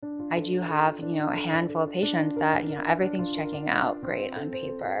I do have, a handful of patients that, everything's checking out great on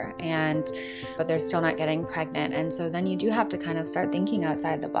paper, but they're still not getting pregnant. And so then you do have to kind of start thinking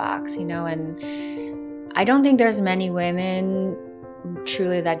outside the box, and I don't think there's many women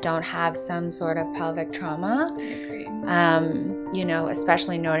truly that don't have some sort of pelvic trauma. I agree.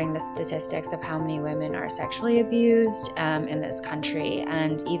 Especially noting the statistics of how many women are sexually abused in this country.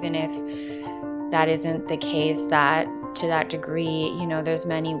 And even if that isn't the case, that to that degree, there's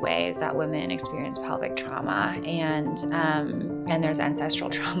many ways that women experience pelvic trauma, and there's ancestral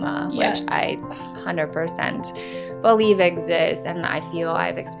trauma, Yes. which I 100% believe exists, and I feel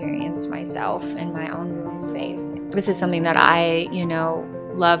I've experienced myself in my own womb space. This is something that I,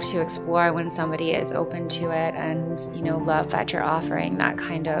 love to explore when somebody is open to it, and, love that you're offering that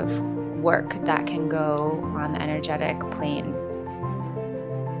kind of work that can go on the energetic plane.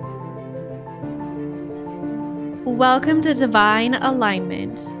 Welcome to Divine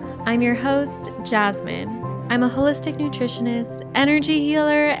Alignment. I'm your host, Jasmine. I'm a holistic nutritionist, energy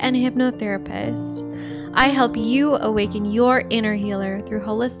healer, and hypnotherapist. I help you awaken your inner healer through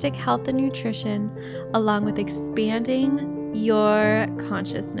holistic health and nutrition, along with expanding your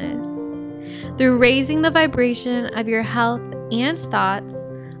consciousness. Through raising the vibration of your health and thoughts,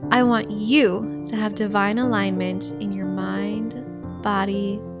 I want you to have divine alignment in your mind,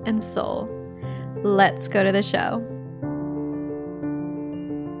 body, and soul. Let's go to the show.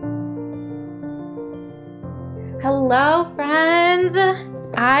 Hello, friends.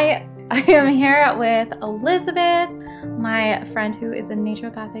 I am here with Elizabeth, my friend who is a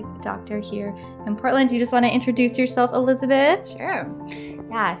naturopathic doctor here in Portland. Do you just want to introduce yourself, Elizabeth? Sure.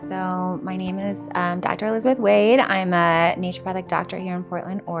 Yeah, so my name is Dr. Elizabeth Wade. I'm a naturopathic doctor here in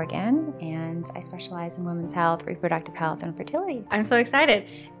Portland, Oregon, and I specialize in women's health, reproductive health, and fertility. I'm so excited.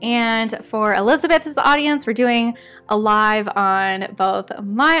 And for Elizabeth's audience, we're doing a live on both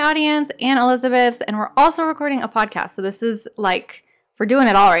my audience and Elizabeth's, and we're also recording a podcast. So this is we're doing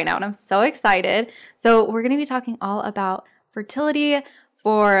it all right now, and I'm so excited. So we're going to be talking all about fertility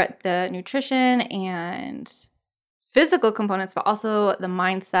for the nutrition and physical components, but also the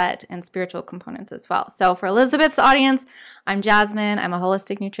mindset and spiritual components as well. So for Elizabeth's audience, I'm Jasmine. I'm a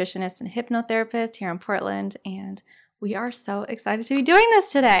holistic nutritionist and hypnotherapist here in Portland, and we are so excited to be doing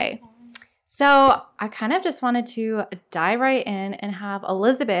this today. So I kind of just wanted to dive right in and have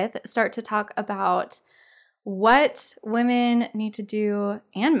Elizabeth start to talk about what women need to do,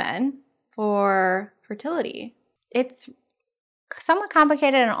 and men, for fertility. It's somewhat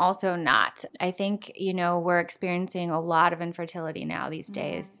complicated and also not. I think, we're experiencing a lot of infertility now these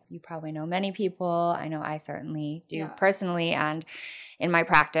days. You probably know many people. I know I certainly do personally. And in my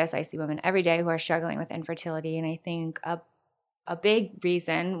practice, I see women every day who are struggling with infertility. And I think a big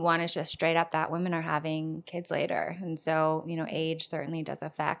reason, one, is just straight up that women are having kids later. And so, age certainly does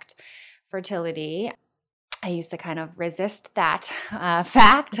affect fertility. I used to kind of resist that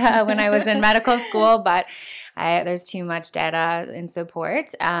fact when I was in medical school, but there's too much data in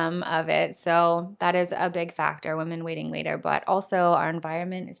support of it. So that is a big factor, women waiting later. But also our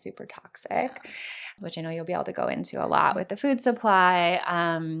environment is super toxic, which I know you'll be able to go into a lot with the food supply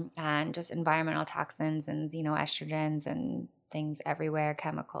and just environmental toxins and xenoestrogens and things everywhere,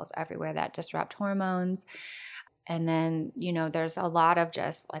 chemicals everywhere that disrupt hormones. And then, there's a lot of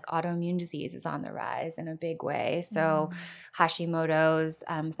just autoimmune disease is on the rise in a big way. So Hashimoto's,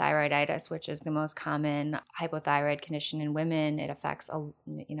 thyroiditis, which is the most common hypothyroid condition in women, it affects,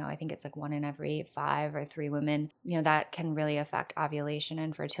 I think it's 1 in every 5 or 3 women, that can really affect ovulation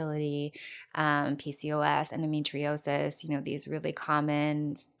and fertility, PCOS, endometriosis, these really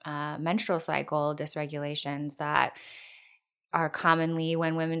common menstrual cycle dysregulations that are commonly,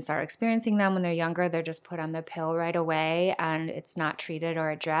 when women start experiencing them when they're younger, they're just put on the pill right away and it's not treated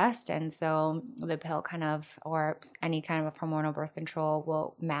or addressed. And so the pill or any kind of hormonal birth control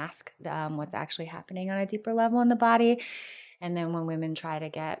will mask what's actually happening on a deeper level in the body. And then when women try to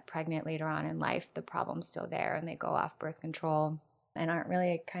get pregnant later on in life, the problem's still there and they go off birth control and aren't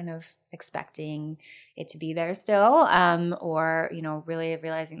really kind of expecting it to be there still, or, really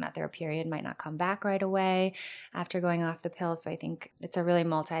realizing that their period might not come back right away after going off the pill. So I think it's a really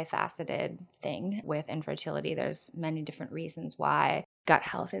multifaceted thing with infertility. There's many different reasons why. Gut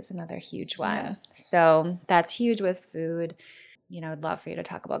health is another huge one. Yes. So that's huge with food. I'd love for you to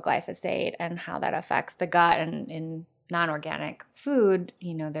talk about glyphosate and how that affects the gut. And in non-organic food,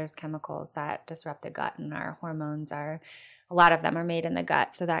 there's chemicals that disrupt the gut, and our hormones a lot of them are made in the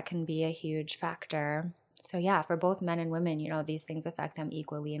gut. So that can be a huge factor. So yeah, for both men and women, these things affect them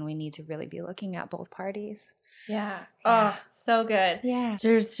equally, and we need to really be looking at both parties. Yeah. Oh, so good. Yeah.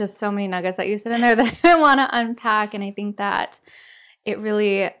 There's just so many nuggets that you said in there that I want to unpack. And I think that it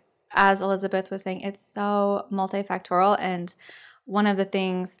really as Elizabeth was saying, it's so multifactorial. And one of the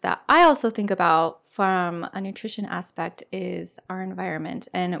things that I also think about from a nutrition aspect is our environment.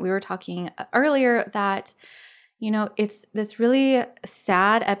 And we were talking earlier that, it's this really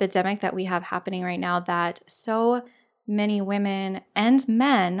sad epidemic that we have happening right now, that so many women and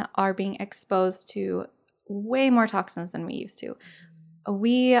men are being exposed to way more toxins than we used to.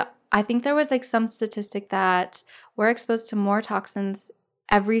 I think there was like some statistic that we're exposed to more toxins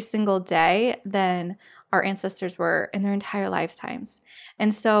every single day than our ancestors were in their entire lifetimes.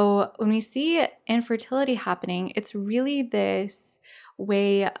 And so when we see infertility happening, it's really this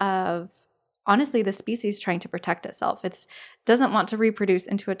way of, honestly, the species trying to protect itself. It doesn't want to reproduce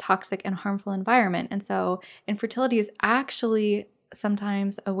into a toxic and harmful environment. And so infertility is actually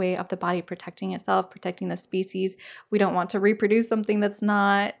sometimes a way of the body protecting itself, protecting the species. We don't want to reproduce something that's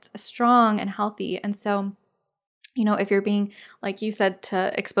not strong and healthy. And so, if you're being, like you said,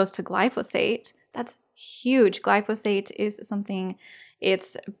 exposed to glyphosate, that's huge. Glyphosate is something,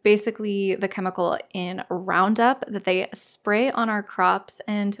 it's basically the chemical in Roundup that they spray on our crops.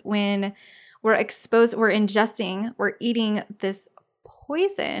 And when we're exposed, we're eating this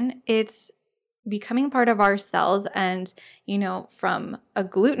poison, it's becoming part of our cells. And, from a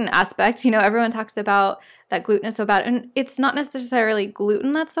gluten aspect, everyone talks about that gluten is so bad. And it's not necessarily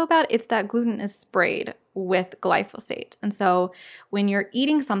gluten that's so bad. It's that gluten is sprayed with glyphosate. And so when you're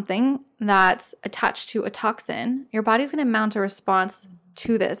eating something that's attached to a toxin, your body's going to mount a response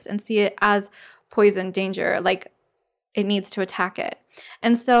to this and see it as poison, danger, like it needs to attack it.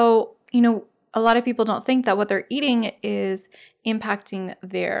 And so, a lot of people don't think that what they're eating is impacting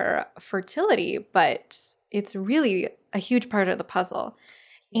their fertility, but it's really a huge part of the puzzle.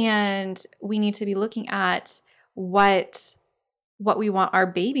 And we need to be looking at what we want our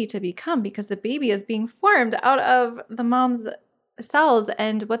baby to become, because the baby is being formed out of the mom's cells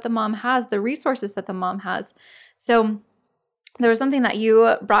and what the mom has, the resources that the mom has. So there was something that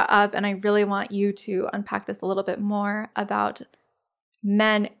you brought up, and I really want you to unpack this a little bit more about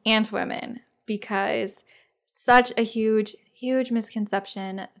men and women, because such a huge, huge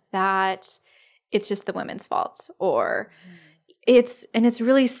misconception that it's just the women's fault, or it's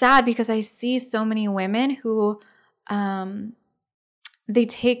really sad, because I see so many women who they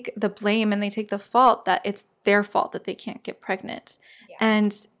take the blame and they take the fault that it's their fault that they can't get pregnant. Yeah.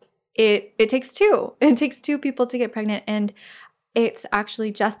 And it takes two. It takes two people to get pregnant, and it's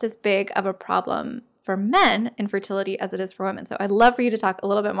actually just as big of a problem for men infertility as it is for women. So I'd love for you to talk a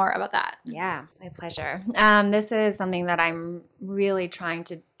little bit more about that. Yeah, my pleasure. This is something that I'm really trying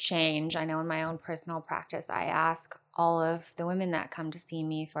to change. I know in my own personal practice, I ask all of the women that come to see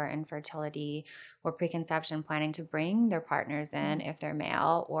me for infertility or preconception planning to bring their partners in if they're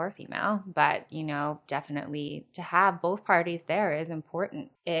male or female. But, definitely to have both parties there is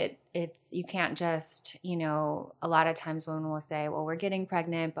important. It's you can't just, a lot of times women will say, well, we're getting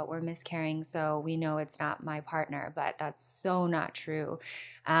pregnant, but we're miscarrying, so we know it's not my partner. But that's so not true.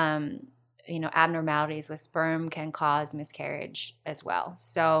 Abnormalities with sperm can cause miscarriage as well.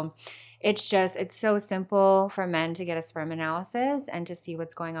 So it's so simple for men to get a sperm analysis and to see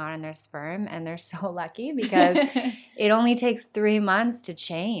what's going on in their sperm. And they're so lucky, because it only takes 3 months to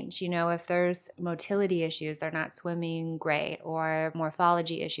change. If there's motility issues, they're not swimming great, or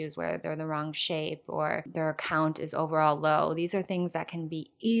morphology issues where they're the wrong shape, or their count is overall low. These are things that can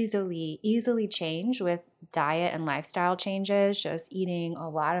be easily changed with diet and lifestyle changes, just eating a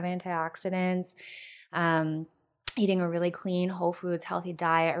lot of antioxidants, eating a really clean, whole foods, healthy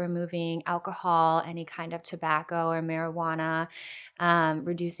diet, removing alcohol, any kind of tobacco or marijuana,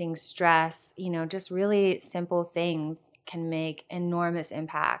 reducing stress, just really simple things can make enormous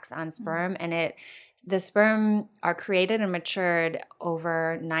impacts on sperm. And the sperm are created and matured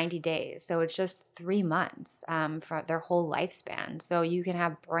over 90 days. So it's just 3 months for their whole lifespan. So you can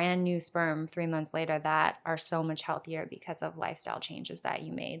have brand new sperm 3 months later that are so much healthier because of lifestyle changes that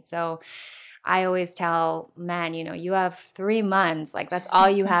you made. So I always tell men, you have 3 months, like that's all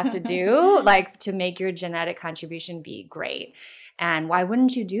you have to do, like to make your genetic contribution be great. And why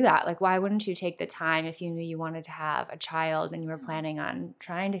wouldn't you do that? Like, why wouldn't you take the time if you knew you wanted to have a child and you were planning on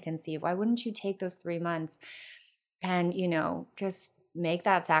trying to conceive? Why wouldn't you take those 3 months and, just make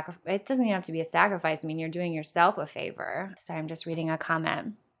that sacrifice? It doesn't even have to be a sacrifice. I mean, you're doing yourself a favor. So I'm just reading a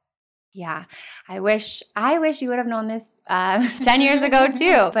comment. Yeah, I wish you would have known this 10 years ago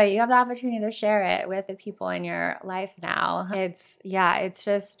too, but you have the opportunity to share it with the people in your life now. It's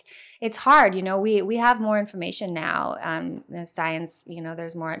hard. We have more information now. The science,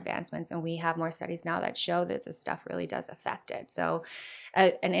 there's more advancements, and we have more studies now that show that this stuff really does affect it. So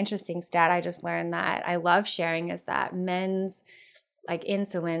an interesting stat I just learned that I love sharing is that men's like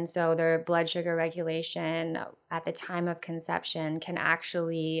insulin, so their blood sugar regulation at the time of conception can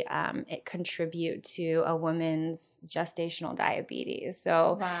actually it contribute to a woman's gestational diabetes.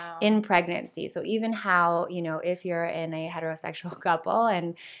 So in pregnancy, so even how, if you're in a heterosexual couple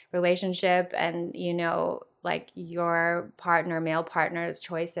and relationship and, like your male partner's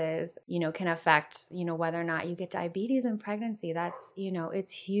choices, can affect, whether or not you get diabetes in pregnancy. That's,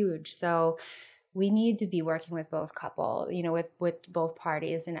 it's huge. So we need to be working with both with both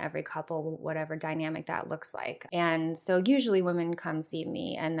parties in every couple, whatever dynamic that looks like. And so usually women come see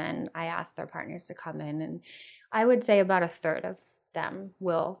me and then I ask their partners to come in, and I would say about a third of them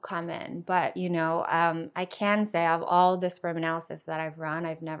will come in. But, I can say of all the sperm analysis that I've run,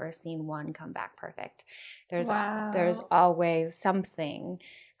 I've never seen one come back perfect. There's always something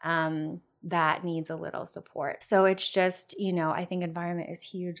that needs a little support. So it's just, I think environment is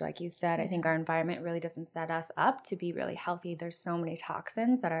huge. Like you said, I think our environment really doesn't set us up to be really healthy. There's so many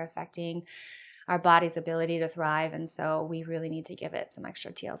toxins that are affecting our body's ability to thrive. And so we really need to give it some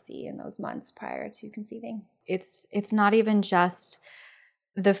extra TLC in those months prior to conceiving. It's not even just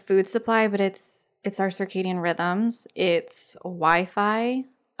the food supply, but it's our circadian rhythms. It's Wi-Fi.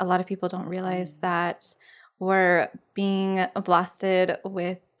 A lot of people don't realize that we're being blasted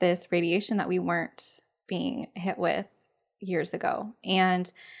with this radiation that we weren't being hit with years ago.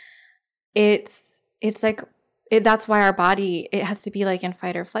 And it's like, that's why our body, it has to be like in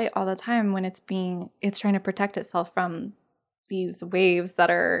fight or flight all the time when it's trying to protect itself from these waves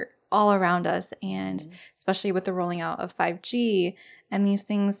that are all around us. And especially with the rolling out of 5G and these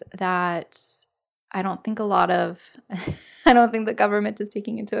things that I don't think I don't think the government is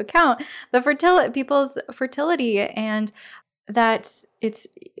taking into account people's fertility, and that it's,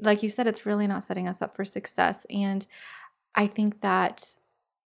 like you said, it's really not setting us up for success. And I think that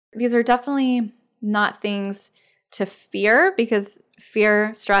these are definitely not things to fear, because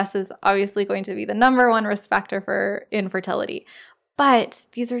stress is obviously going to be the number one risk factor for infertility. But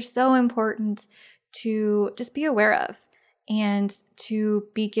these are so important to just be aware of and to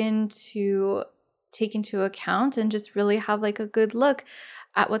begin to take into account, and just really have like a good look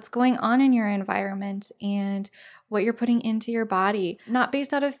at what's going on in your environment and what you're putting into your body, not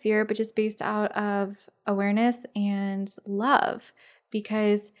based out of fear, but just based out of awareness and love.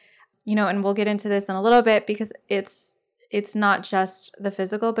 Because, and we'll get into this in a little bit, because it's not just the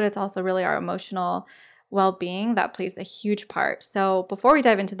physical, but it's also really our emotional well-being that plays a huge part. So before we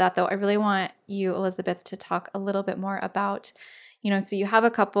dive into that though, I really want you, Elizabeth, to talk a little bit more about, so you have a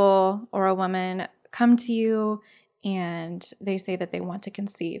couple or a woman come to you and they say that they want to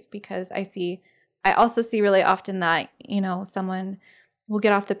conceive, because I also see really often that, someone will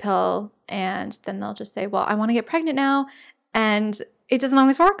get off the pill and then they'll just say, well, I want to get pregnant now. And it doesn't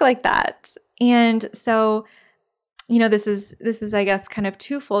always work like that. And so, this is, I guess, kind of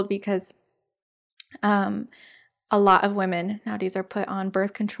twofold, because a lot of women nowadays are put on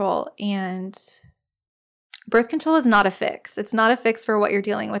birth control, and birth control is not a fix. It's not a fix for what you're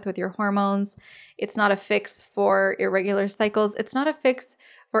dealing with your hormones. It's not a fix for irregular cycles. It's not a fix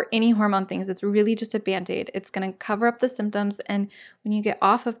for any hormone things. It's really just a Band-Aid. It's going to cover up the symptoms. And when you get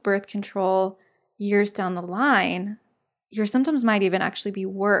off of birth control years down the line, your symptoms might even actually be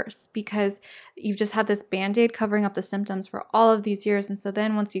worse, because you've just had this Band-Aid covering up the symptoms for all of these years. And so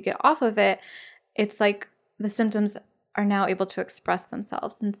then once you get off of it, it's like the symptoms are now able to express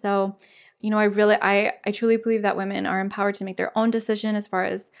themselves. And so, I truly believe that women are empowered to make their own decision as far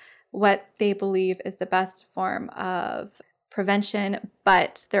as what they believe is the best form of prevention.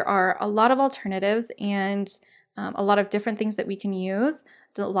 But there are a lot of alternatives and a lot of different things that we can use,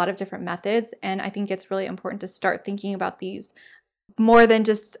 a lot of different methods. And I think it's really important to start thinking about these more than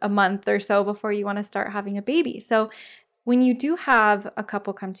just a month or so before you want to start having a baby. So when you do have a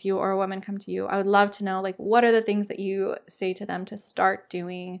couple come to you or a woman come to you, I would love to know, like, what are the things that you say to them to start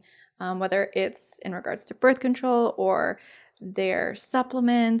doing, whether it's in regards to birth control or their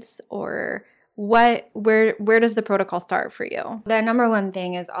supplements, or where does the protocol start for you? The number one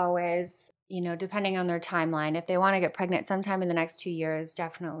thing is always, depending on their timeline, if they want to get pregnant sometime in the next 2 years,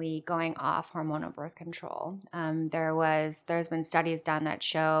 definitely going off hormonal birth control. There's been studies done that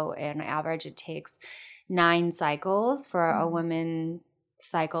show on average it takes 9 cycles for a woman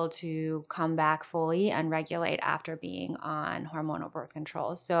cycle to come back fully and regulate after being on hormonal birth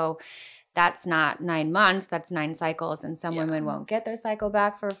control. So that's not 9 months, that's 9 cycles. And some women won't get their cycle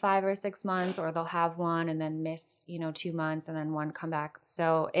back for 5 or 6 months, or they'll have one and then miss, 2 months and then one come back.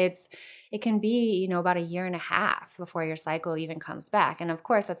 So it can be, about a year and a half before your cycle even comes back. And of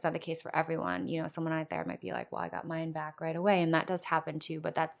course, that's not the case for everyone. Someone out there might be like, well, I got mine back right away. And that does happen too,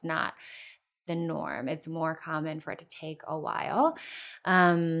 but that's not the norm. It's more common for it to take a while.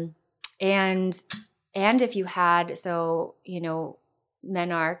 And if you had, so,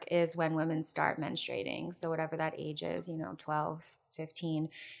 menarche is when women start menstruating. So whatever that age is, 12, 15,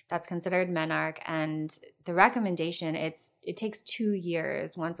 that's considered menarche. And the recommendation, it takes 2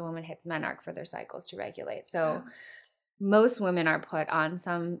 years once a woman hits menarche for their cycles to regulate. So most women are put on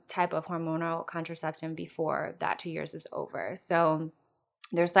some type of hormonal contraception before that 2 years is over. So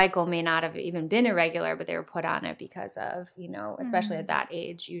their cycle may not have even been irregular, but they were put on it because of, especially at that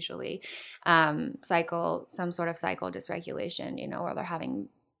age, usually some sort of cycle dysregulation, or they're having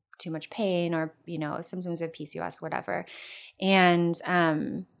too much pain or, symptoms of PCOS, whatever. And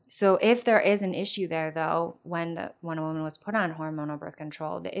so if there is an issue there, though, when a woman was put on hormonal birth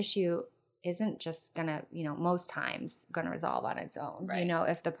control, the issue isn't just going to, most times going to resolve on its own. Right.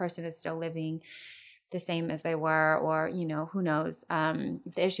 If the person is still living the same as they were, or, who knows,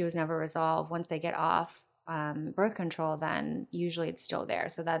 if the issue is never resolved, once they get off birth control, then usually it's still there.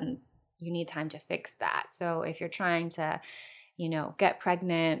 So then you need time to fix that. So if you're trying to, get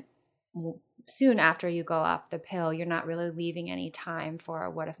pregnant soon after you go off the pill, you're not really leaving any time for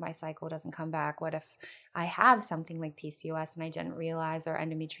what if my cycle doesn't come back? What if I have something like PCOS and I didn't realize, or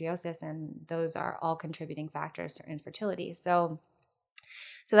endometriosis, and those are all contributing factors to infertility. So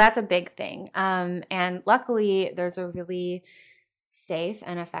that's a big thing. And luckily, there's a really safe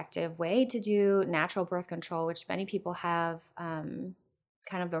and effective way to do natural birth control, which many people have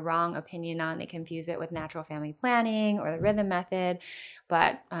kind of the wrong opinion on. They confuse it with natural family planning or the rhythm method.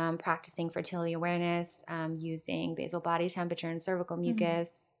 But practicing fertility awareness, using basal body temperature and cervical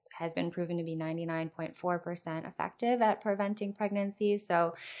mucus has been proven to be 99.4% effective at preventing pregnancy.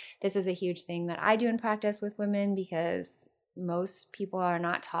 So this is a huge thing that I do in practice with women, because most people are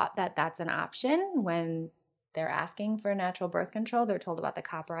not taught that that's an option when they're asking for natural birth control. They're told about the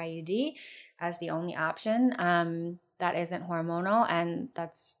copper IUD as the only option that isn't hormonal, and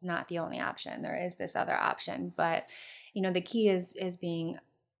that's not the only option. There is this other option, but the key is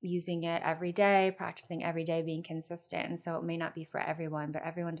using it every day, practicing every day, being consistent. And so it may not be for everyone, but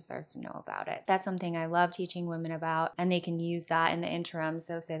everyone deserves to know about it. That's something I love teaching women about, and they can use that in the interim.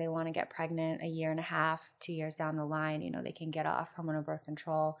 So say they want to get pregnant a year and a half, 2 years down the line, they can get off hormonal birth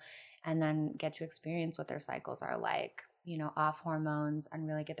control and then get to experience what their cycles are like, off hormones, and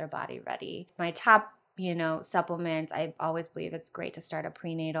really get their body ready. My top supplements, I always believe it's great to start a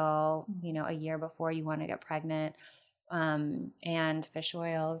prenatal, a year before you want to get pregnant. And fish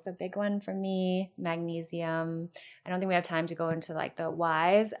oil is a big one for me. Magnesium. I don't think we have time to go into like the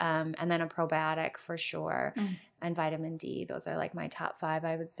whys. And then a probiotic for sure. And vitamin D. Those are like my top 5,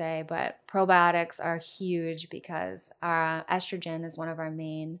 I would say. But probiotics are huge because our estrogen is one of our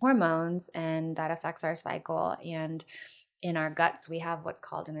main hormones, and that affects our cycle. And in our guts, we have what's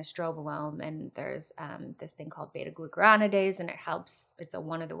called an estrobolome, and there's this thing called beta-glucuronidase, and it helps. It's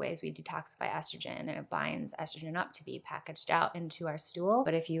one of the ways we detoxify estrogen, and it binds estrogen up to be packaged out into our stool.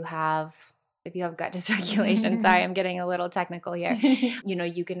 But if you have gut dysregulation, sorry, I'm getting a little technical here,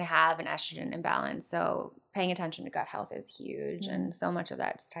 you can have an estrogen imbalance. So paying attention to gut health is huge. And so much of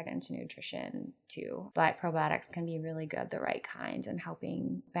that is tied into nutrition too. But probiotics can be really good, the right kind, and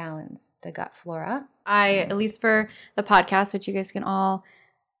helping balance the gut flora. At least for the podcast, which you guys can all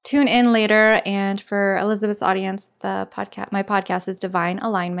tune in later, and for Elizabeth's audience, my podcast is Divine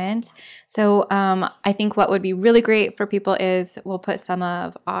Alignment. So I think what would be really great for people is we'll put some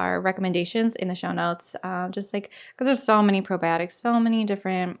of our recommendations in the show notes, just like because there's so many probiotics, so many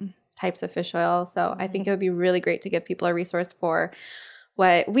different types of fish oil. So I think it would be really great to give people a resource for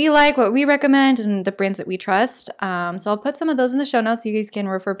what we like, what we recommend, and the brands that we trust. So I'll put some of those in the show notes so you guys can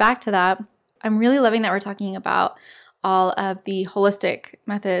refer back to that. I'm really loving that we're talking about all of the holistic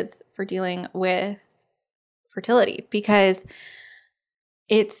methods for dealing with fertility, because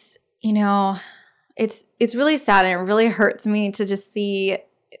it's really sad, and it really hurts me to just see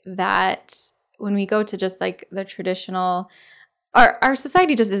that when we go to just like the traditional, our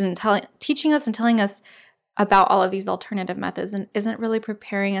society just isn't teaching us and telling us about all of these alternative methods, and isn't really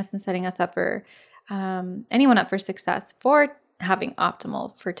preparing us and setting us up for anyone up for success for having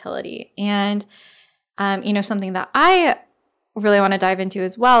optimal fertility. And something that I really want to dive into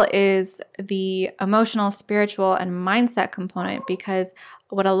as well is the emotional, spiritual, and mindset component, because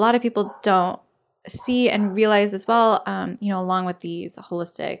what a lot of people don't see and realize as well, along with these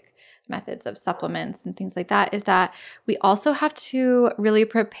holistic methods of supplements and things like that, is that we also have to really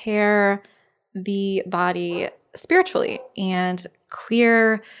prepare the body spiritually and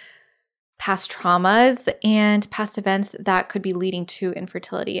clear past traumas and past events that could be leading to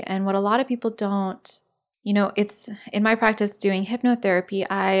infertility. And what a lot of people don't it's in my practice doing hypnotherapy,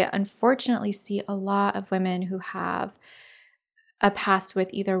 I unfortunately see a lot of women who have a past with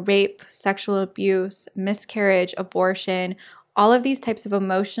either rape, sexual abuse, miscarriage, abortion, all of these types of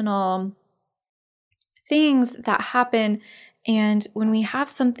emotional things that happen. And when we have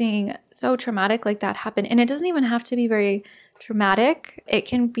something so traumatic like that happen, and it doesn't even have to be very traumatic, it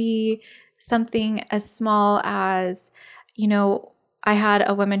can be something as small as, I had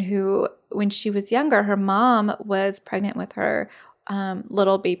a woman who, when she was younger, her mom was pregnant with her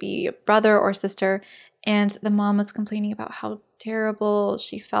little baby brother or sister, and the mom was complaining about how terrible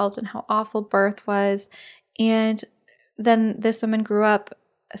she felt and how awful birth was. And then this woman grew up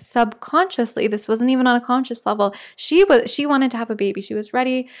subconsciously. This wasn't even on a conscious level. She wanted to have a baby. She was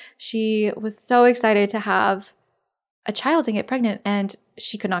ready. She was so excited to have a child and get pregnant, and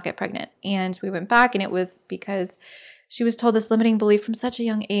she could not get pregnant. And we went back, and it was because she was told this limiting belief from such a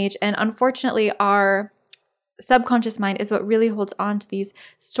young age. And unfortunately, our subconscious mind is what really holds on to these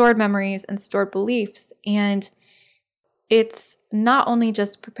stored memories and stored beliefs. And it's not only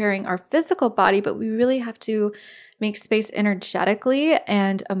just preparing our physical body, but we really have to make space energetically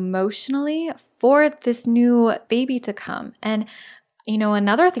and emotionally for this new baby to come. And,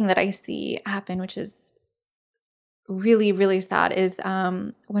 another thing that I see happen, which is really, really sad, is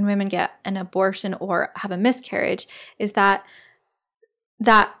when women get an abortion or have a miscarriage, is that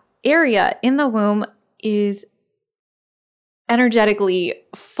area in the womb is energetically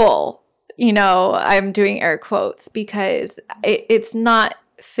full. I'm doing air quotes because it's not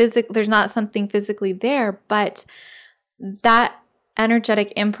physical. There's not something physically there, but that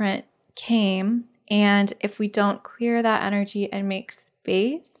energetic imprint came. And if we don't clear that energy and make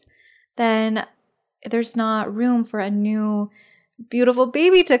space, then there's not room for a new beautiful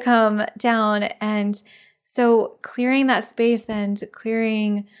baby to come down. And so clearing that space and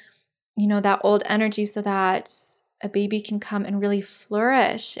clearing, that old energy so that a baby can come and really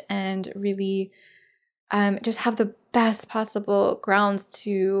flourish and really just have the best possible grounds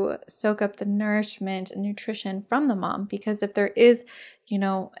to soak up the nourishment and nutrition from the mom. Because if there is,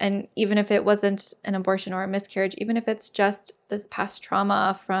 and even if it wasn't an abortion or a miscarriage, even if it's just this past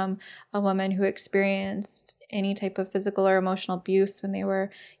trauma from a woman who experienced any type of physical or emotional abuse when they were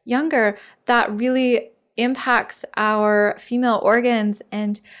younger, that really impacts our female organs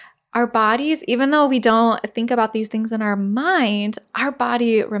and our bodies. Even though we don't think about these things in our mind, our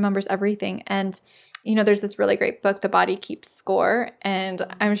body remembers everything. And, there's this really great book, The Body Keeps Score, and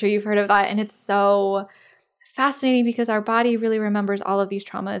I'm sure you've heard of that. And it's so fascinating because our body really remembers all of these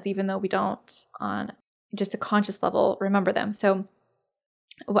traumas, even though we don't on just a conscious level remember them. So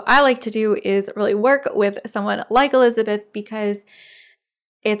what I like to do is really work with someone like Elizabeth, because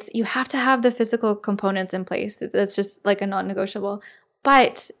you have to have the physical components in place. That's just like a non-negotiable.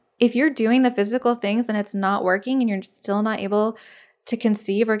 But if you're doing the physical things and it's not working and you're still not able to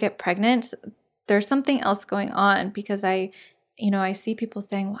conceive or get pregnant, there's something else going on. Because I see people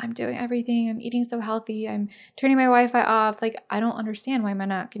saying, well, I'm doing everything. I'm eating so healthy. I'm turning my Wi-Fi off. Like, I don't understand. Why am I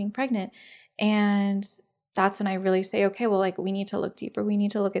not getting pregnant? And that's when I really say, okay, well, like, we need to look deeper. We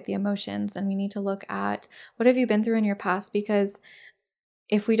need to look at the emotions, and we need to look at what have you been through in your past? Because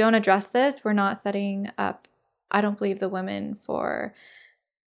if we don't address this, we're not setting up, I don't believe, the women for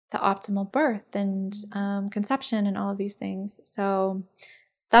the optimal birth and conception and all of these things. So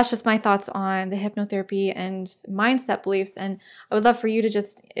that's just my thoughts on the hypnotherapy and mindset beliefs. And I would love for you to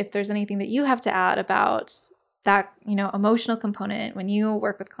just, if there's anything that you have to add about that, emotional component when you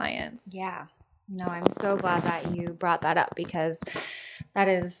work with clients. Yeah. No, I'm so glad that you brought that up, because that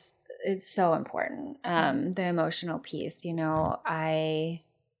is so important. The emotional piece,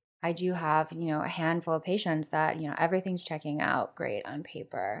 I do have, a handful of patients that, everything's checking out great on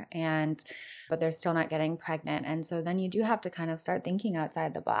paper, but they're still not getting pregnant. And so then you do have to kind of start thinking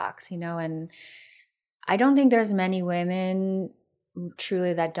outside the box, and I don't think there's many women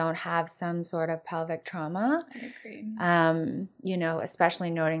truly that don't have some sort of pelvic trauma. I agree. Especially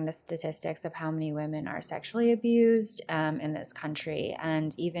noting the statistics of how many women are sexually abused in this country.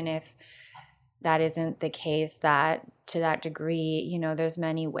 And even if that isn't the case, that to that degree, there's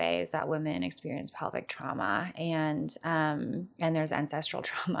many ways that women experience pelvic trauma, and there's ancestral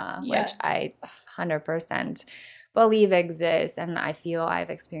trauma, Yes. which I 100% believe exists, and I feel I've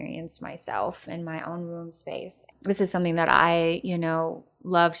experienced myself in my own womb space. This is something that I,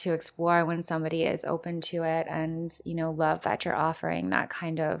 love to explore when somebody is open to it, and, love that you're offering that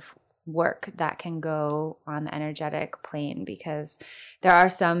kind of work that can go on the energetic plane, because there are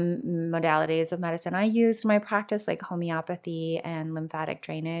some modalities of medicine I use in my practice, like homeopathy and lymphatic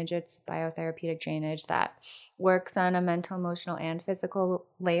drainage. It's biotherapeutic drainage that works on a mental, emotional, and physical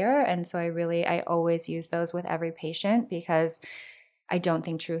layer. And so I always use those with every patient, because I don't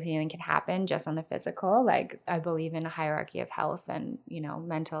think true healing can happen just on the physical. Like, I believe in a hierarchy of health, and,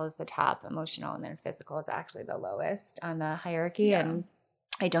 mental is the top, emotional, and then physical is actually the lowest on the hierarchy. Yeah. And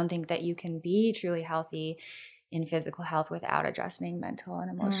I don't think that you can be truly healthy in physical health without addressing mental and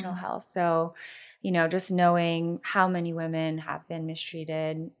emotional health. So, just knowing how many women have been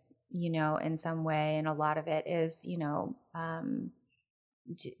mistreated, in some way, and a lot of it is,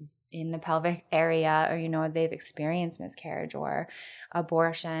 in the pelvic area, or, they've experienced miscarriage or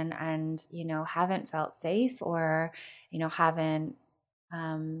abortion and, haven't felt safe, or, haven't,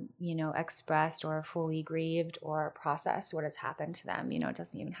 expressed or fully grieved or processed what has happened to them. It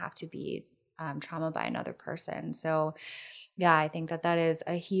doesn't even have to be trauma by another person. So yeah, I think that is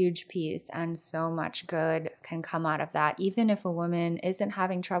a huge piece, and so much good can come out of that. Even if a woman isn't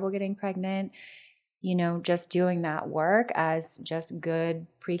having trouble getting pregnant, just doing that work as just good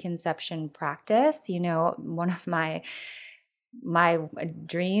preconception practice. One of my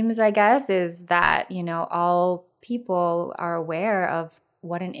dreams, I guess, is that, all people are aware of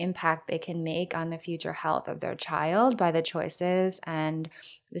what an impact they can make on the future health of their child by the choices and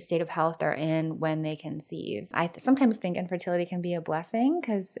the state of health they're in when they conceive. I sometimes think infertility can be a blessing,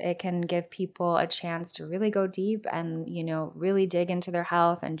 because it can give people a chance to really go deep and, really dig into their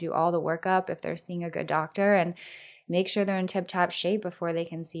health and do all the workup if they're seeing a good doctor, and make sure they're in tip-top shape before they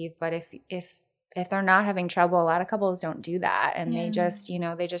conceive. But if they're not having trouble, a lot of couples don't do that, and they just,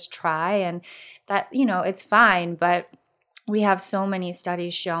 they just try, and that, it's fine. But we have so many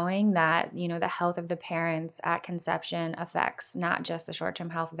studies showing that, the health of the parents at conception affects not just the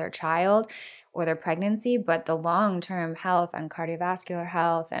short-term health of their child or their pregnancy, but the long-term health and cardiovascular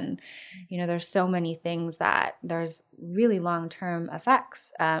health. And, there's so many things that there's really long-term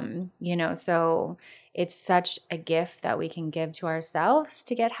effects, so it's such a gift that we can give to ourselves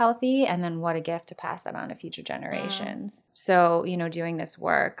to get healthy, and then what a gift to pass it on to future generations. So, doing this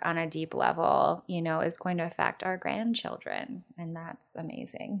work on a deep level, is going to affect our grandchildren, and that's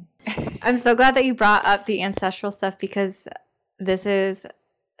amazing. I'm so glad that you brought up the ancestral stuff, because this is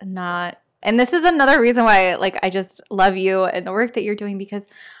not, and this is another reason why, I just love you and the work that you're doing, because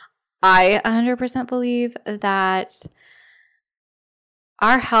I 100% believe that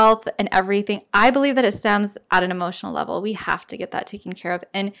our health and everything, I believe that it stems at an emotional level. We have to get that taken care of.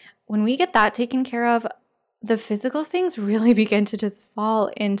 And when we get that taken care of, the physical things really begin to just fall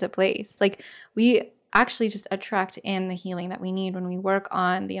into place. We actually just attract in the healing that we need when we work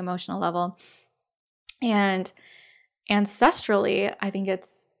on the emotional level. And ancestrally, I think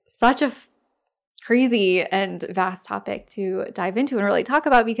it's such a crazy and vast topic to dive into and really talk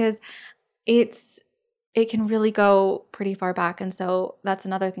about, because it can really go pretty far back. And so that's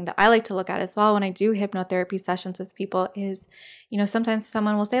another thing that I like to look at as well when I do hypnotherapy sessions with people is, sometimes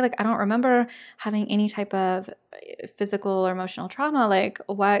someone will say, I don't remember having any type of physical or emotional trauma.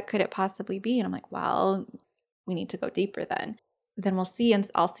 What could it possibly be? And I'm like, well, we need to go deeper then. Then we'll see, and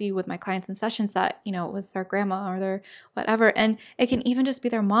I'll see with my clients in sessions that, it was their grandma or their whatever. And it can even just be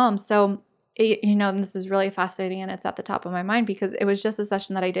their mom. So and this is really fascinating, and it's at the top of my mind, because it was just a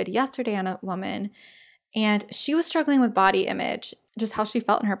session that I did yesterday on a woman, and she was struggling with body image, just how she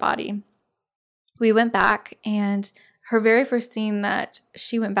felt in her body. We went back, and her very first scene that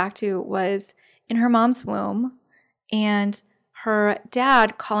she went back to was in her mom's womb, and her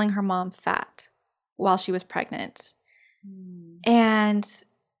dad calling her mom fat while she was pregnant. And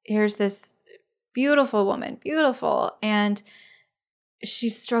here's this beautiful woman, beautiful, and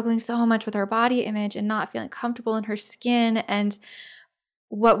she's struggling so much with her body image and not feeling comfortable in her skin. And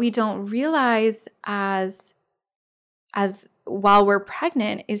what we don't realize as while we're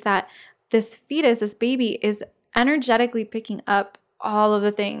pregnant is that this fetus, this baby, is energetically picking up all of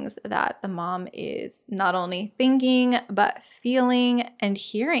the things that the mom is not only thinking, but feeling and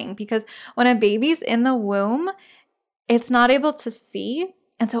hearing. Because when a baby's in the womb, it's not able to see.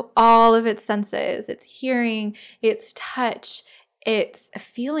 And so all of its senses, its hearing, its touch, its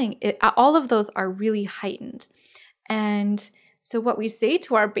feeling, all of those are really heightened. And so what we say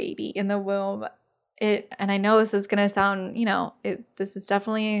to our baby in the womb, and I know this is going to sound, this is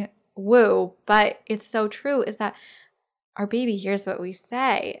definitely woo, but it's so true, is that our baby hears what we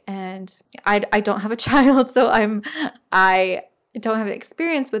say. And I don't have a child, so I don't have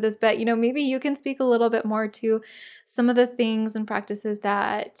experience with this, but maybe you can speak a little bit more to some of the things and practices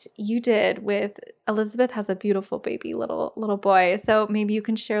that you did with Elizabeth has a beautiful baby, little boy. So maybe you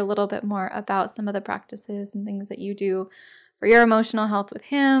can share a little bit more about some of the practices and things that you do for your emotional health with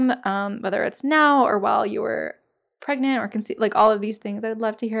him, whether it's now or while you were pregnant or conceived, like all of these things. I'd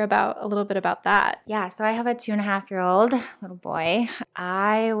love to hear about a little bit about that. Yeah, so I have a 2.5-year-old little boy.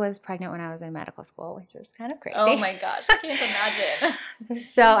 I was pregnant when I was in medical school, which is kind of crazy. Oh my gosh, I can't imagine.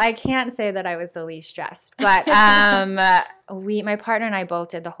 So I can't say that I was the least stressed, but my partner and I both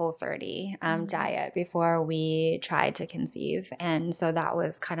did the Whole30 diet before we tried to conceive. And so that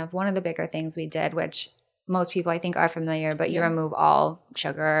was kind of one of the bigger things we did, which most people I think are familiar, but you remove all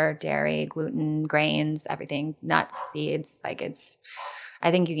sugar, dairy, gluten, grains, everything, nuts, seeds. I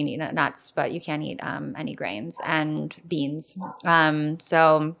think you can eat nuts, but you can't eat any grains and beans.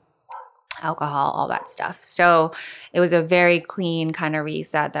 So alcohol, all that stuff. So it was a very clean kind of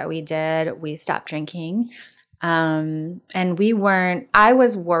reset that we did. We stopped drinking. And I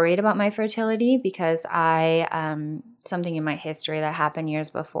was worried about my fertility because something in my history that happened years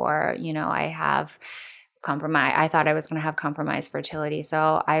before, I have compromise. I thought I was going to have compromised fertility.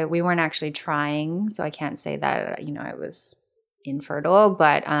 So we weren't actually trying. So I can't say that, I was infertile,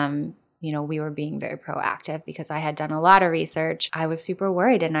 but, we were being very proactive because I had done a lot of research. I was super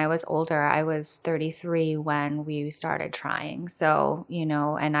worried and I was older. I was 33 when we started trying. So,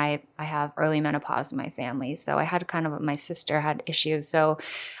 and I have early menopause in my family. So I had my sister had issues. So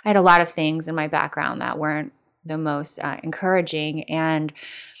I had a lot of things in my background that weren't the most encouraging. And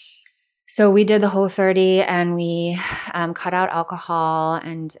so we did the Whole30 and we cut out alcohol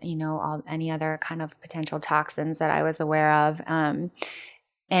and, any other kind of potential toxins that I was aware of. I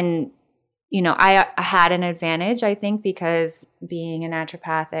had an advantage, I think, because being a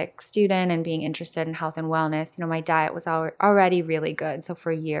naturopathic student and being interested in health and wellness, my diet was already really good. So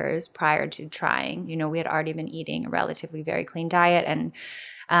for years prior to trying, we had already been eating a relatively very clean diet. And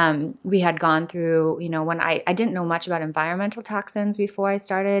we had gone through, when I didn't know much about environmental toxins before I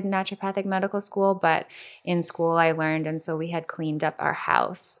started naturopathic medical school, but in school I learned. And so we had cleaned up our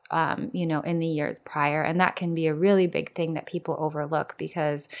house, in the years prior. And that can be a really big thing that people overlook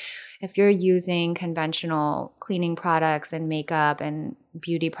because if you're using conventional cleaning products and makeup and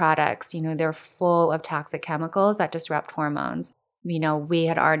beauty products, they're full of toxic chemicals that disrupt hormones. We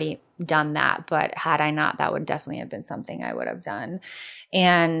had already done that, but had I not, that would definitely have been something I would have done.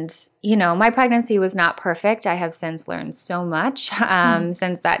 And, my pregnancy was not perfect. I have since learned so much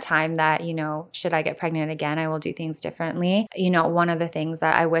since that time that, should I get pregnant again, I will do things differently. One of the things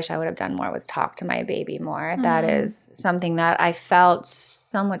that I wish I would have done more was talk to my baby more. That is something that I felt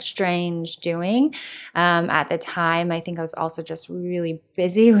somewhat strange doing at the time. I think I was also just really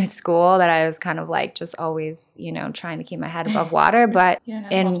busy with school that I was kind of like just always, trying to keep my head above water. But you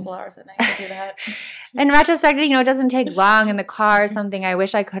don't have multiple hours at night to do that. In retrospect, it doesn't take long in the car or something. I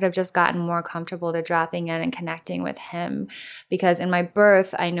wish I could have just gotten more comfortable to dropping in and connecting with him because in my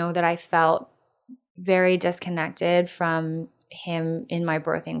birth, I know that I felt very disconnected from him in my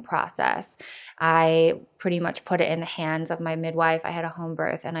birthing process. I pretty much put it in the hands of my midwife. I had a home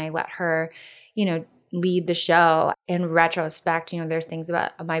birth and I let her, lead the show. In retrospect, there's things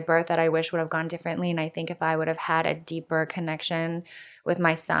about my birth that I wish would have gone differently. And I think if I would have had a deeper connection with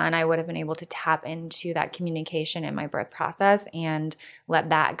my son, I would have been able to tap into that communication in my birth process and let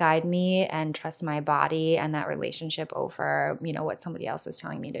that guide me and trust my body and that relationship over, what somebody else was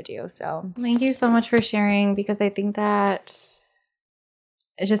telling me to do. So thank you so much for sharing because I think that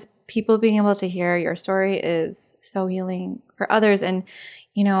it's just people being able to hear your story is so healing for others. And,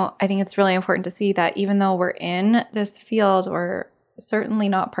 I think it's really important to see that even though we're in this field, we're certainly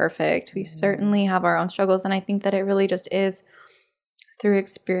not perfect. We certainly have our own struggles. And I think that it really just is through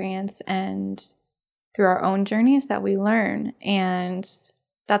experience and through our own journeys that we learn. And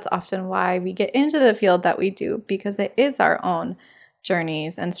that's often why we get into the field that we do, because it is our own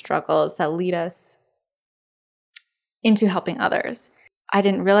journeys and struggles that lead us into helping others. I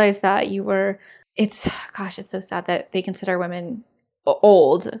didn't realize that it's so sad that they consider women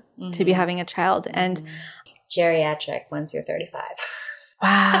old to be having a child and geriatric once you're 35.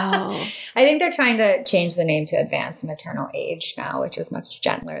 Wow. I think they're trying to change the name to advanced maternal age now, which is much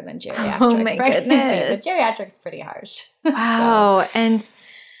gentler than geriatric. Oh my goodness. But geriatric's pretty harsh. Wow. So. And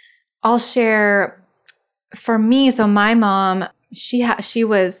I'll share for me. So my mom, she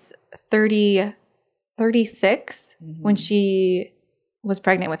was 36 when she was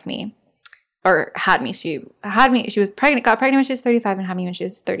pregnant with me. Or had me. She was pregnant, got pregnant when she was 35 and had me when she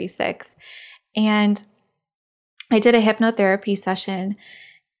was 36. And I did a hypnotherapy session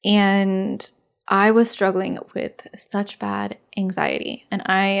and I was struggling with such bad anxiety. And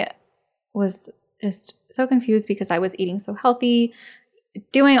I was just so confused because I was eating so healthy,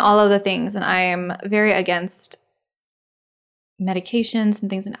 doing all of the things, and I am very against medications and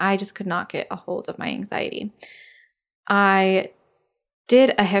things, and I just could not get a hold of my anxiety. I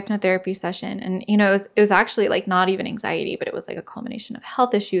did a hypnotherapy session, and it was actually like not even anxiety, but it was like a culmination of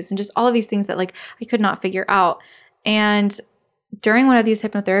health issues and just all of these things that like I could not figure out. And during one of these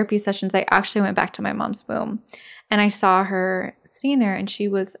hypnotherapy sessions, I actually went back to my mom's womb, and I saw her sitting there, and she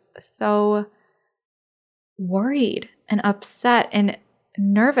was so worried and upset and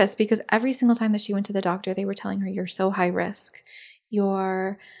nervous because every single time that she went to the doctor, they were telling her, you're so high risk.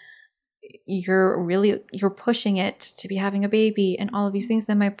 You're pushing it to be having a baby and all of these things.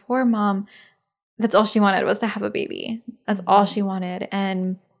 And my poor mom, that's all she wanted, was to have a baby. That's all she wanted.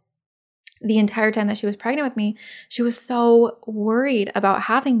 And the entire time that she was pregnant with me, she was so worried about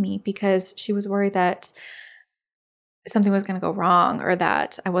having me because she was worried that something was going to go wrong, or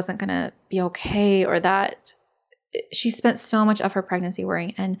that I wasn't going to be okay, or that she spent so much of her pregnancy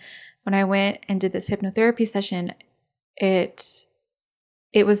worrying. And when I went and did this hypnotherapy session, it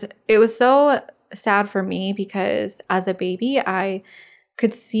was so sad for me because as a baby, I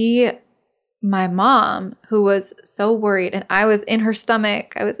could see my mom, who was so worried, and I was in her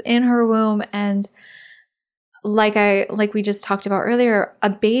stomach, I was in her womb. And like we just talked about earlier, a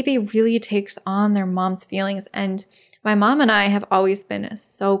baby really takes on their mom's feelings. And my mom and I have always been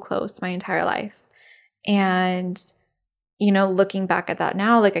so close my entire life. And, looking back at that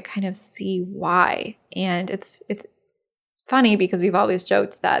now, like I kind of see why. And it's funny because we've always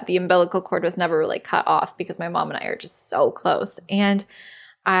joked that the umbilical cord was never really cut off because my mom and I are just so close. And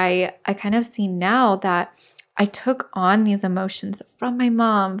I kind of see now that I took on these emotions from my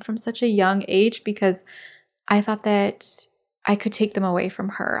mom from such a young age because I thought that I could take them away from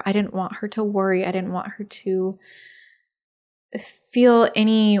her. I didn't want her to worry. I didn't want her to feel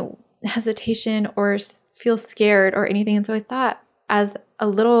any hesitation or feel scared or anything. And so I thought as a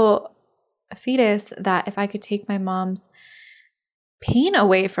little fetus that if I could take my mom's pain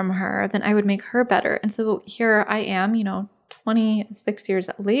away from her, then I would make her better. And so here I am, 26 years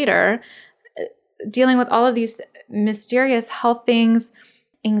later, dealing with all of these mysterious health things,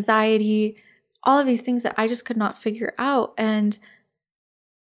 anxiety, all of these things that I just could not figure out. And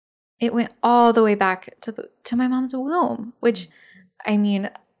it went all the way back to my mom's womb, which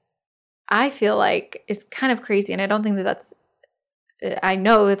I feel like is kind of crazy. And I don't think I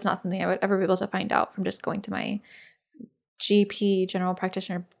know it's not something I would ever be able to find out from just going to my GP, general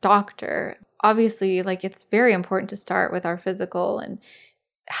practitioner, doctor. Obviously, like it's very important to start with our physical and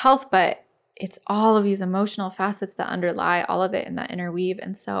health, but it's all of these emotional facets that underlie all of it in that interweave.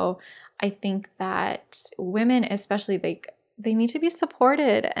 And so I think that women, especially, they need to be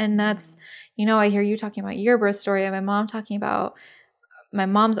supported. And that's, I hear you talking about your birth story and my mom talking about my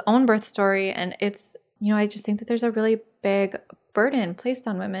mom's own birth story. And it's, I just think that there's a really big burden placed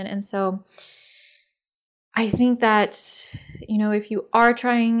on women. And so I think that, if you are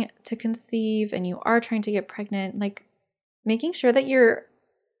trying to conceive and you are trying to get pregnant, like making sure that you're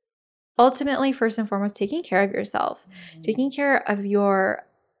ultimately, first and foremost, taking care of yourself, taking care of your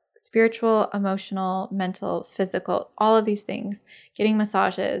spiritual, emotional, mental, physical, all of these things, getting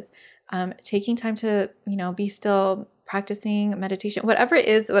massages, taking time to, be still, practicing meditation, whatever it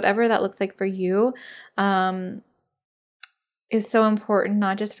is, whatever that looks like for you, is so important,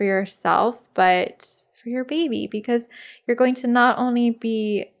 not just for yourself, but for your baby, because you're going to not only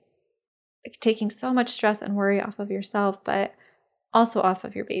be taking so much stress and worry off of yourself, but also off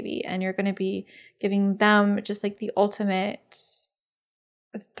of your baby. And you're going to be giving them just like the ultimate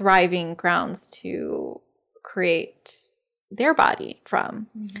thriving grounds to create their body from.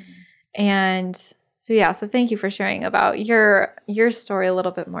 And so thank you for sharing about your story a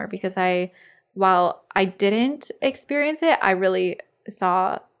little bit more, because while I didn't experience it, I really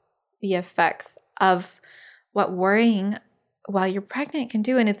saw the effects of what worrying while you're pregnant can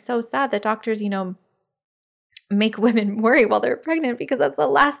do. And it's so sad that doctors, make women worry while they're pregnant, because that's the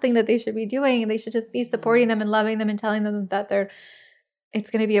last thing that they should be doing. And they should just be supporting them and loving them and telling them that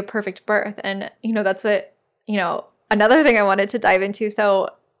it's going to be a perfect birth. And, that's what, another thing I wanted to dive into. So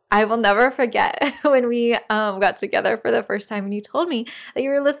I will never forget when we got together for the first time and you told me that you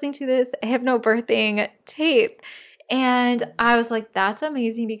were listening to this hypnobirthing tape. And I was like, that's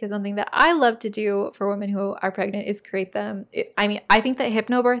amazing, because something that I love to do for women who are pregnant is create them. I think that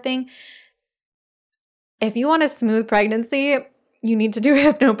hypnobirthing, if you want a smooth pregnancy, you need to do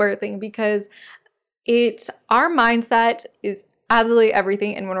hypnobirthing, because our mindset is absolutely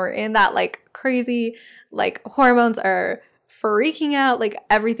everything. And when we're in that like crazy, like hormones are freaking out. Like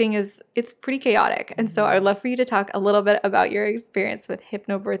everything it's pretty chaotic. And so I would love for you to talk a little bit about your experience with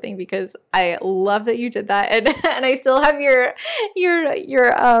hypnobirthing, because I love that you did that. And I still have your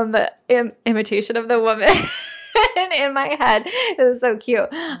imitation of the woman in my head. It was so cute.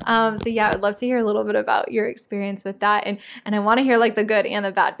 So yeah, I'd love to hear a little bit about your experience with that. And I want to hear like the good and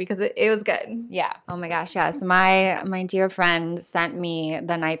the bad, because it was good. Yeah. Oh my gosh. Yes. My dear friend sent me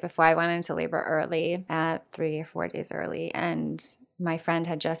the night before I went into labor early, at 3 or 4 days early. And my friend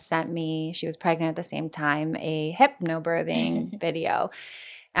had just sent me, she was pregnant at the same time, a hypnobirthing video.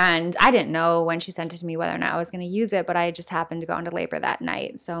 And I didn't know when she sent it to me whether or not I was going to use it, but I just happened to go into labor that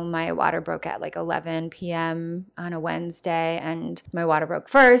night. So my water broke at like 11 p.m. on a Wednesday, and my water broke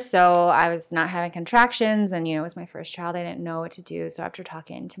first. So I was not having contractions, and, it was my first child. I didn't know what to do. So after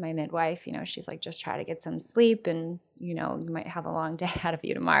talking to my midwife, she's like, just try to get some sleep, and, you might have a long day ahead of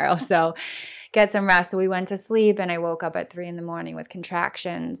you tomorrow. So get some rest. So we went to sleep, and I woke up at 3 a.m. with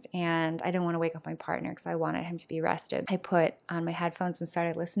contractions, and I didn't want to wake up my partner because I wanted him to be rested. I put on my headphones and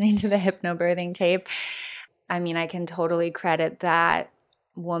started listening to the hypnobirthing tape. I mean, I can totally credit that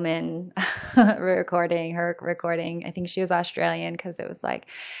woman recording. I think she was Australian, because it was like,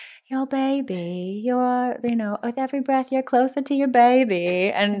 your baby, with every breath, you're closer to your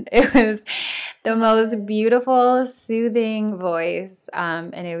baby. And it was the most beautiful, soothing voice.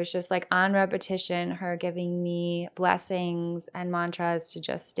 And it was just like on repetition, her giving me blessings and mantras to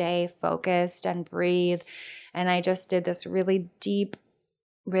just stay focused and breathe. And I just did this really deep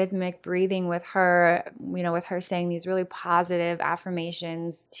rhythmic breathing with her, with her saying these really positive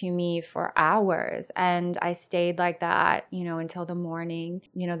affirmations to me for hours. And I stayed like that, until the morning.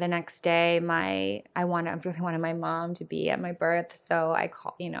 The next day, I really wanted my mom to be at my birth. So I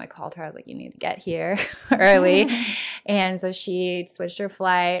called her. I was like, you need to get here early. And so she switched her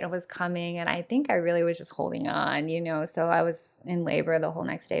flight and was coming. And I think I really was just holding on, so I was in labor the whole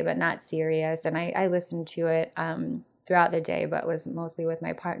next day, but not serious. And I listened to it, throughout the day, but was mostly with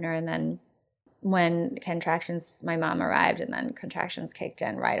my partner. And then when my mom arrived, and then contractions kicked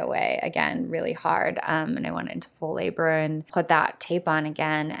in right away, again, really hard. And I went into full labor and put that tape on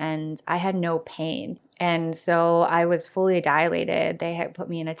again, and I had no pain. And so I was fully dilated. They had put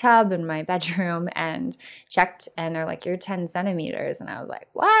me in a tub in my bedroom and checked, and they're like, you're 10 centimeters. And I was like,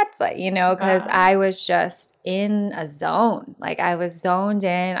 what? Because I was just in a zone. Like, I was zoned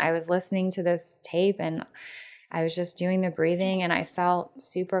in. I was listening to this tape, and I was just doing the breathing, and I felt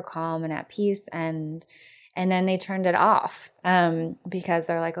super calm and at peace. And then they turned it off, because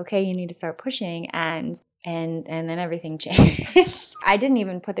they're like, okay, you need to start pushing. And then everything changed. I didn't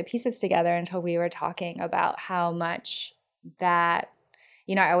even put the pieces together until we were talking about how much that,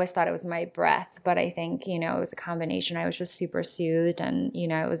 I always thought it was my breath, but I think, it was a combination. I was just super soothed, and,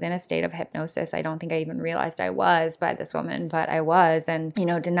 I was in a state of hypnosis. I don't think I even realized I was by this woman, but I was, and,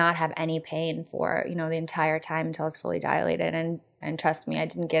 did not have any pain for, the entire time until I was fully dilated. And trust me, I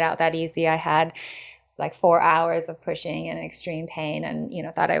didn't get out that easy. I had like 4 hours of pushing and extreme pain, and,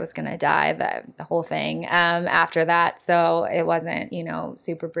 thought I was going to die, the whole thing, after that. So it wasn't,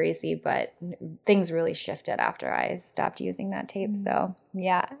 super breezy, but things really shifted after I stopped using that tape. So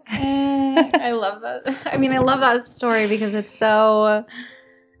yeah. I love that. I mean, I love that story, because it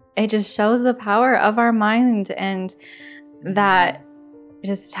just shows the power of our mind, and that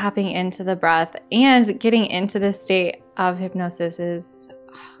just tapping into the breath and getting into this state of hypnosis is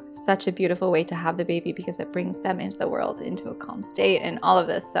such a beautiful way to have the baby, because it brings them into the world, into a calm state, and all of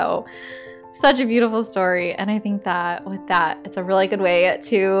this. So such a beautiful story. And I think that with that, it's a really good way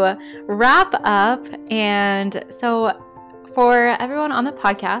to wrap up. And so for everyone on the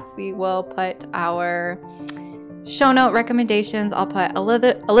podcast, we will put our show note recommendations. I'll put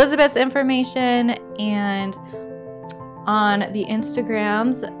Elizabeth's information, and on the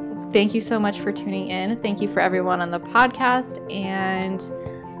Instagrams. Thank you so much for tuning in. Thank you for everyone on the podcast. And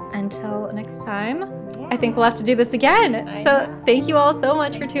until next time, I think we'll have to do this again. Thank you all so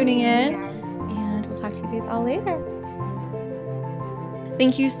much for tuning in, and we'll talk to you guys all later.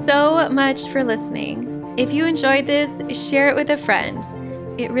 Thank you so much for listening. If you enjoyed this, share it with a friend.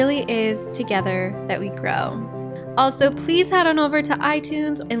 It really is together that we grow. Also, please head on over to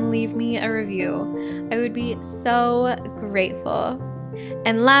iTunes and leave me a review. I would be so grateful.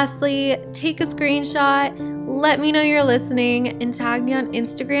 And lastly, take a screenshot, let me know you're listening, and tag me on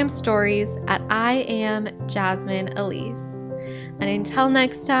Instagram stories at @IamJasmineElise. And until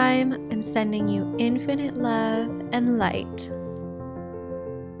next time, I'm sending you infinite love and light.